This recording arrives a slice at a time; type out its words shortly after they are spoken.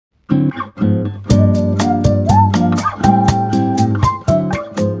Hey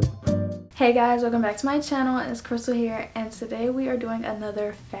guys, welcome back to my channel. It's Crystal here, and today we are doing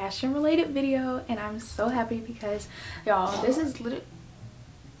another fashion related video, and I'm so happy because y'all, this is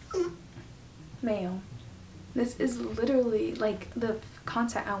literally like the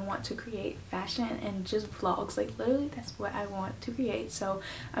content I want to create, fashion and just vlogs. Like literally that's what I want to create. So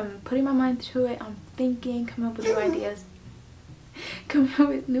I'm putting my mind to it. I'm thinking, coming up with new ideas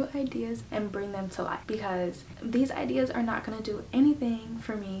and bring them to life, because these ideas are not going to do anything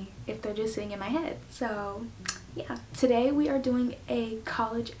for me if they're just sitting in my head. So yeah, today we are doing a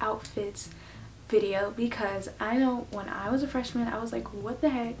college outfits video, because I know when I was a freshman I was like, what the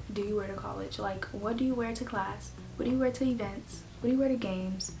heck do you wear to college? Like, what do you wear to class? What do you wear to events? What do you wear to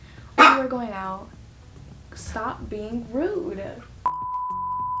games? What do you wear going out? Stop being rude.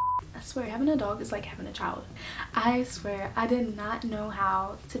 I swear, having a dog is like having a child. I swear, I did not know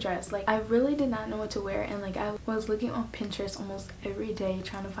how to dress. Like, I really did not know what to wear, and like I was looking on Pinterest almost every day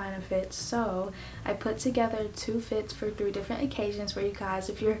trying to find a fit. So I put together 2 fits for 3 different occasions for you guys.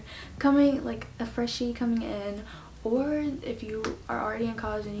 If you're coming, like a freshie coming in, or if you are already in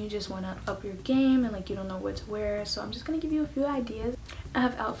college and you just want to up your game and like you don't know what to wear. So I'm just gonna give you a few ideas. I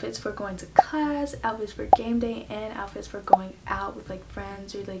have outfits for going to class, outfits for game day, and outfits for going out with like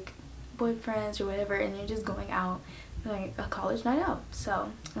friends or like boyfriends or whatever, and you're just going out like a college night out.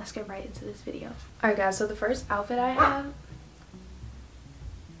 So let's get right into this video. Alright guys, so the first outfit I have,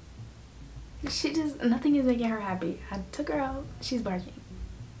 nothing is making her happy. I took her out, she's barking.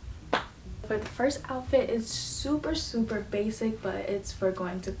 For the first outfit, it's super basic, but it's for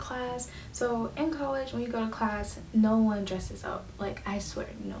going to class. So in college, when you go to class, no one dresses up. Like, I swear,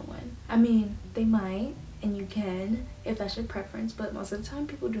 no one. I mean, they might, and you can if that's your preference, but most of the time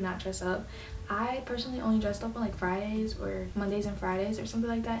people do not dress up. I personally only dressed up on like Fridays or Mondays and Fridays or something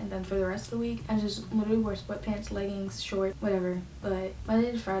like that, and then for the rest of the week I just literally wear sweatpants, leggings, shorts, whatever. But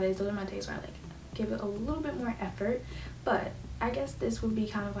Mondays and Fridays, those are my days where I like give it a little bit more effort. But I guess this would be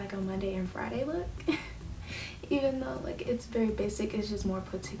kind of like a Monday and Friday look. Even though like it's very basic, it's just more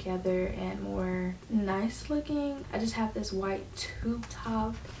put together and more nice looking. I just have this white tube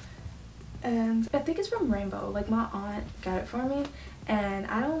top, and I think it's from Rainbow. Like, my aunt got it for me, and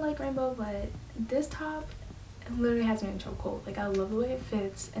I don't like Rainbow, but this top literally has me in chokehold. Like, I love the way it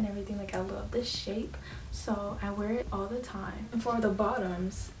fits and everything. Like, I love the shape, so I wear it all the time. And for the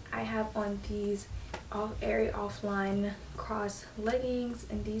bottoms, I have on these airy offline cross leggings,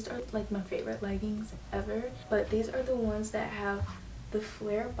 and these are like my favorite leggings ever. But these are the ones that have the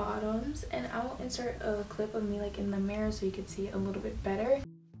flare bottoms, and I'll insert a clip of me like in the mirror so you can see it a little bit better.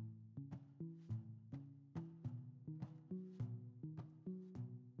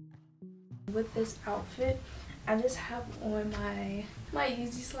 With this outfit, I just have on my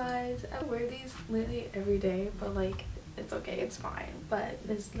Yeezy slides. I wear these literally every day, but like it's okay, it's fine. But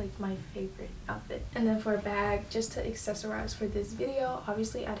this is like my favorite outfit. And then for a bag, just to accessorize for this video,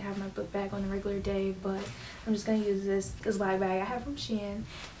 obviously I'd have my book bag on a regular day, but I'm just gonna use this black bag I have from Shein,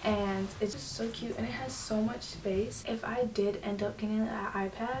 and it's just so cute and it has so much space. If I did end up getting an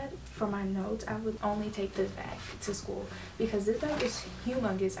iPad for my notes, I would only take this bag to school, because this bag is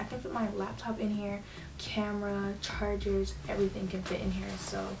humongous. I can fit my laptop in here, camera, chargers, everything can fit in here.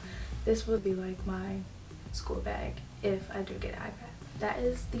 So this would be like my school bag if I do get an iPad. That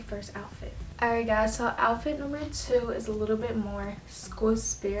is the first outfit. Alright guys, so outfit number 2 is a little bit more school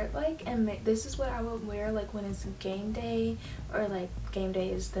spirit like, and this is what I would wear like when it's game day, or like game day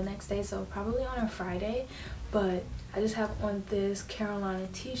is the next day, so probably on a Friday. But I just have on this Carolina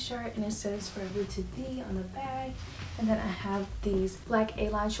t-shirt, and it says Forever to Thee on the back, and then I have these black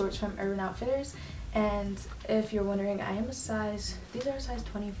A-line shorts from Urban Outfitters. And if you're wondering, I am a size, these are a size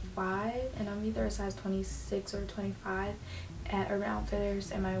 25, and I'm either a size 26 or 25 at Urban Outfitters,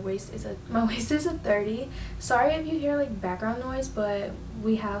 and my waist is a 30. Sorry if you hear like background noise, but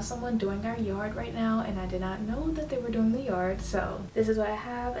we have someone doing our yard right now, and I did not know that they were doing the yard. So this is what I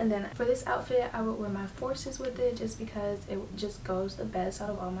have. And then for this outfit, I would wear my Forces with it, just because it just goes the best out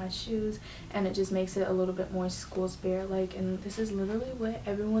of all my shoes, and it just makes it a little bit more school spirit like. And this is literally what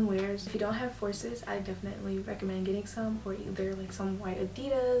everyone wears. If you don't have Forces, I definitely recommend getting some, or either like some white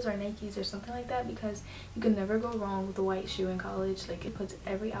Adidas or Nikes or something like that, because you can never go wrong with a white shoe in college. Like, it puts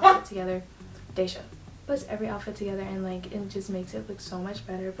every outfit together. Daisha puts every outfit together, and like it just makes it look so much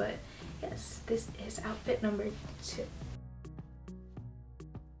better. But yes, this is outfit number 2.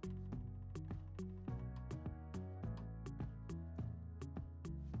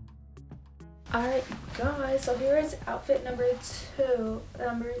 Alright guys, so here is outfit number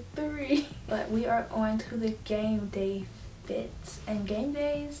 3. But we are on to the game day fits. And game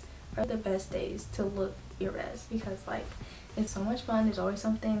days are the best days to look your best because like it's so much fun. There's always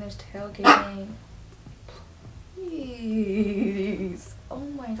something. There's tailgating. Please. Oh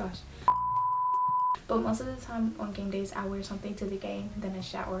my gosh. But most of the time on game days I wear something to the game, then I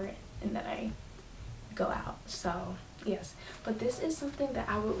shower, and then I go out. So yes, but this is something that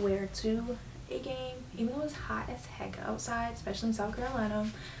I would wear to a game even though it's hot as heck outside, especially in South Carolina.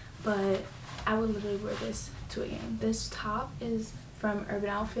 But I would literally wear this to a game. This top is from Urban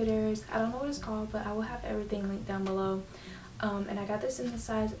Outfitters. I don't know what it's called, but I will have everything linked down below. And I got this in the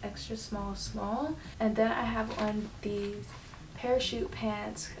size extra small. And then I have on these parachute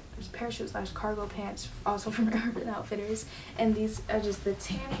pants, parachute / cargo pants, also from Urban Outfitters. And these are just the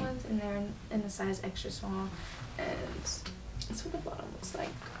tan ones, and they're in the size extra small. And that's what the bottom looks like.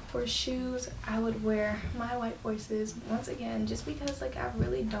 For shoes, I would wear my white forces once again, just because like I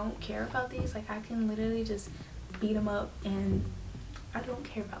really don't care about these. Like I can literally just beat them up and I don't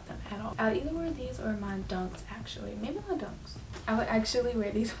care about them at all. I'd either wear these or my dunks, actually. Maybe my dunks. I would actually wear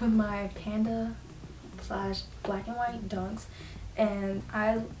these with my panda / black and white dunks. And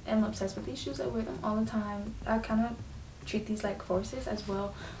I am obsessed with these shoes. I wear them all the time. I kind of treat these like forces as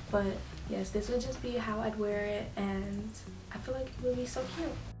well. But yes, this would just be how I'd wear it. And I feel like it would be so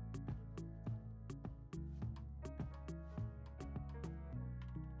cute.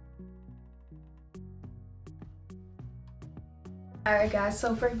 Alright guys,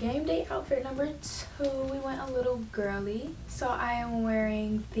 so for game day outfit number 2, we went a little girly. So I am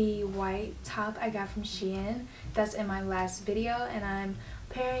wearing the white top I got from Shein. That's in my last video, and I'm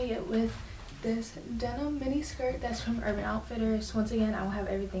pairing it with this denim mini skirt that's from Urban Outfitters. Once again, I will have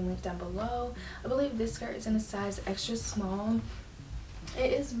everything linked down below. I believe this skirt is in a size extra small.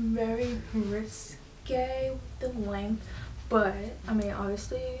 It is very risque with the length, but I mean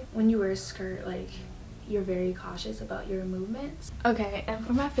obviously when you wear a skirt, like, you're very cautious about your movements. Okay, and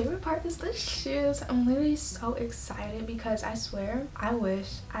for my favorite part is the shoes. I'm literally so excited because I swear I wish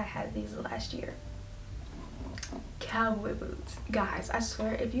I had these last year. Cowboy boots. Guys, I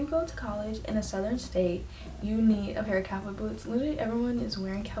swear if you go to college in a southern state, you need a pair of cowboy boots. Literally everyone is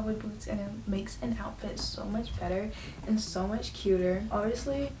wearing cowboy boots and it makes an outfit so much better and so much cuter.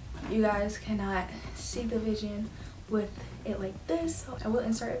 Obviously you guys cannot see the vision with it like this, so I will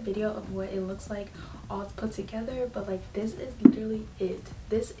insert a video of what it looks like all put together, but like this is literally it.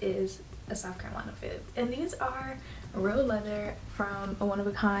 This is a South Carolina fit, and these are real leather from a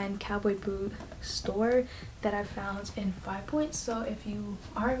one-of-a-kind cowboy boot store that I found in 5 Points. So if you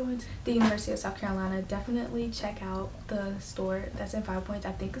are going to the University of South Carolina, definitely check out the store that's in 5 Points.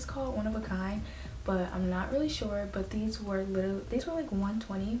 I think it's called One of a Kind, but I'm not really sure. But these were like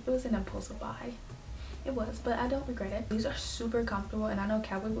 $120. It was an impulsive buy. It was, but I don't regret it. These are super comfortable, and I know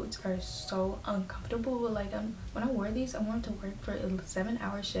cowboy boots are so uncomfortable, but like when I wore these, I wanted to work for a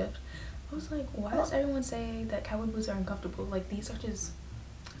 7-hour shift. I was like, why does everyone say that cowboy boots are uncomfortable? Like, these are just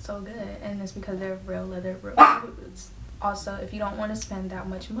so good, and it's because they're real leather, real cowboy boots. Also, if you don't want to spend that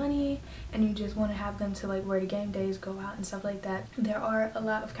much money and you just want to have them to like wear to game days, go out and stuff like that, there are a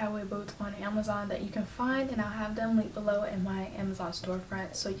lot of cowboy boots on Amazon that you can find, and I'll have them linked below in my Amazon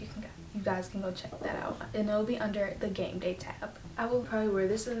storefront, so you guys can go check that out, and it'll be under the game day tab. I will probably wear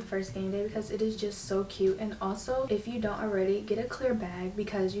this as the first game day because it is just so cute. And also, if you don't already, get a clear bag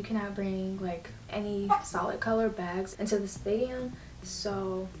because you cannot bring like any solid color bags into the stadium,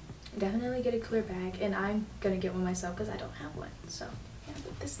 so definitely get a clear bag, and I'm gonna get one myself because I don't have one. So yeah,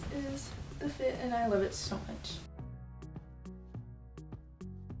 but this is the fit and I love it so much.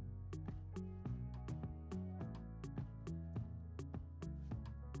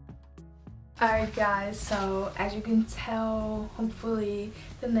 Alright guys, so as you can tell, hopefully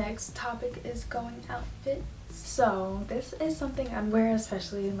the next topic is going outfits. So this is something I'm wearing,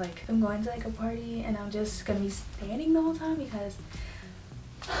 especially like if I'm going to like a party and I'm just gonna be standing the whole time because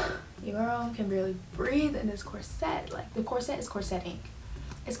your girl can barely breathe in this corset. Like, the corset is corsetting.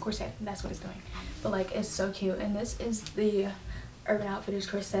 It's corsetting, that's what it's doing. But like, it's so cute. And this is the Urban Outfitters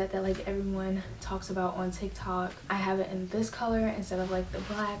corset that like everyone talks about on TikTok. I have it in this color instead of like the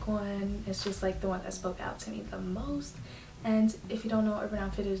black one. It's just like the one that spoke out to me the most. And if you don't know, Urban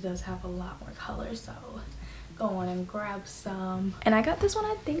Outfitters does have a lot more colors, so go on and grab some. And I got this one,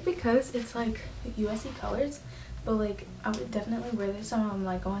 I think, because it's like USC colors. But like, I would definitely wear this when I'm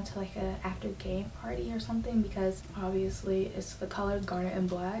like going to like a after game party or something, because obviously it's the colors garnet and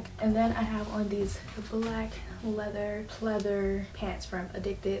black. And then I have on these black leather pleather pants from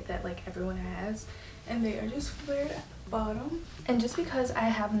Addicted that like everyone has, and they are just flared at the bottom. And just because I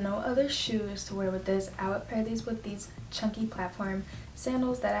have no other shoes to wear with this, I would pair these with these chunky platform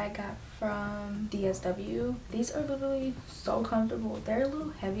sandals that I got from DSW. These are literally so comfortable. They're a little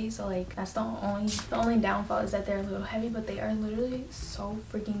heavy, so like that's the only downfall is that they're a little heavy, but they are literally so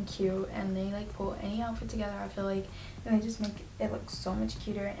freaking cute, and they like pull any outfit together, I feel like, and they just make it look so much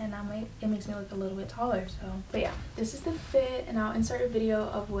cuter, and it makes me look a little bit taller. So but yeah, this is the fit, and I'll insert a video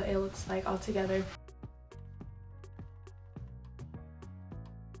of what it looks like all together.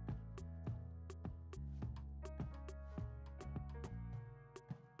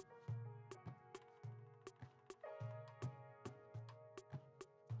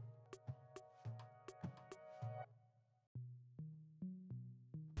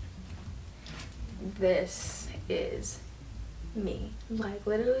 This is me. Like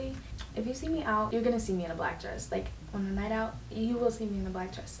literally, if you see me out, you're gonna see me in a black dress. Like on a night out, you will see me in a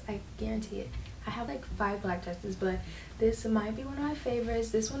black dress. I guarantee it. I have like 5 black dresses, but this might be one of my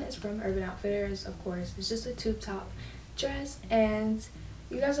favorites. This one is from Urban Outfitters, of course. It's just a tube top dress, and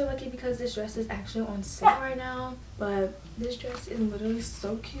you guys are lucky because this dress is actually on sale right now. But this dress is literally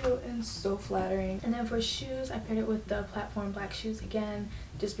so cute and so flattering. And then for shoes, I paired it with the platform black shoes again,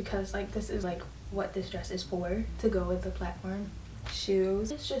 just because like this is like what this dress is for, to go with the platform shoes.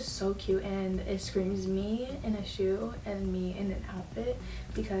 It's just so cute, and it screams me in a shoe and me in an outfit,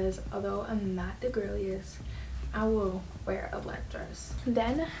 because although I'm not the girliest, I will wear a black dress.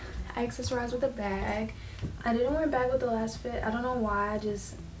 Then I accessorized with a bag. I didn't wear a bag with the last fit. I don't know why, I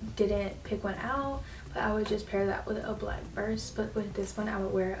just didn't pick one out, but I would just pair that with a black purse. But with this one I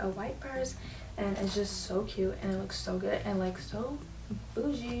would wear a white purse, and it's just so cute, and it looks so good and like so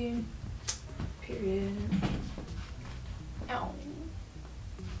bougie, period. Ow.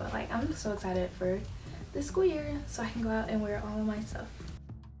 But like I'm just so excited for the school year so I can go out and wear all of my stuff.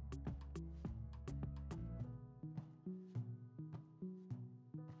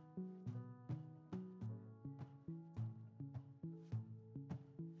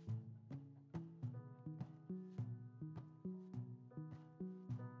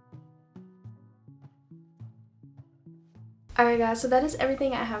 Alright guys, so that is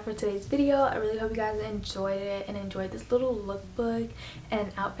everything I have for today's video. I really hope you guys enjoyed it and enjoyed this little lookbook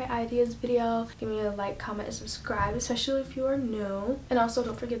and outfit ideas video. Give me a like, comment, and subscribe, especially if you are new. And also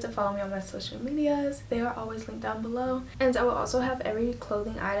don't forget to follow me on my social medias. They are always linked down below. And I will also have every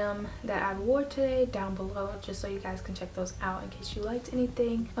clothing item that I wore today down below, just so you guys can check those out in case you liked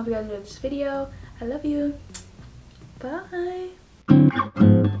anything. Hope you guys enjoyed this video. I love you. Bye.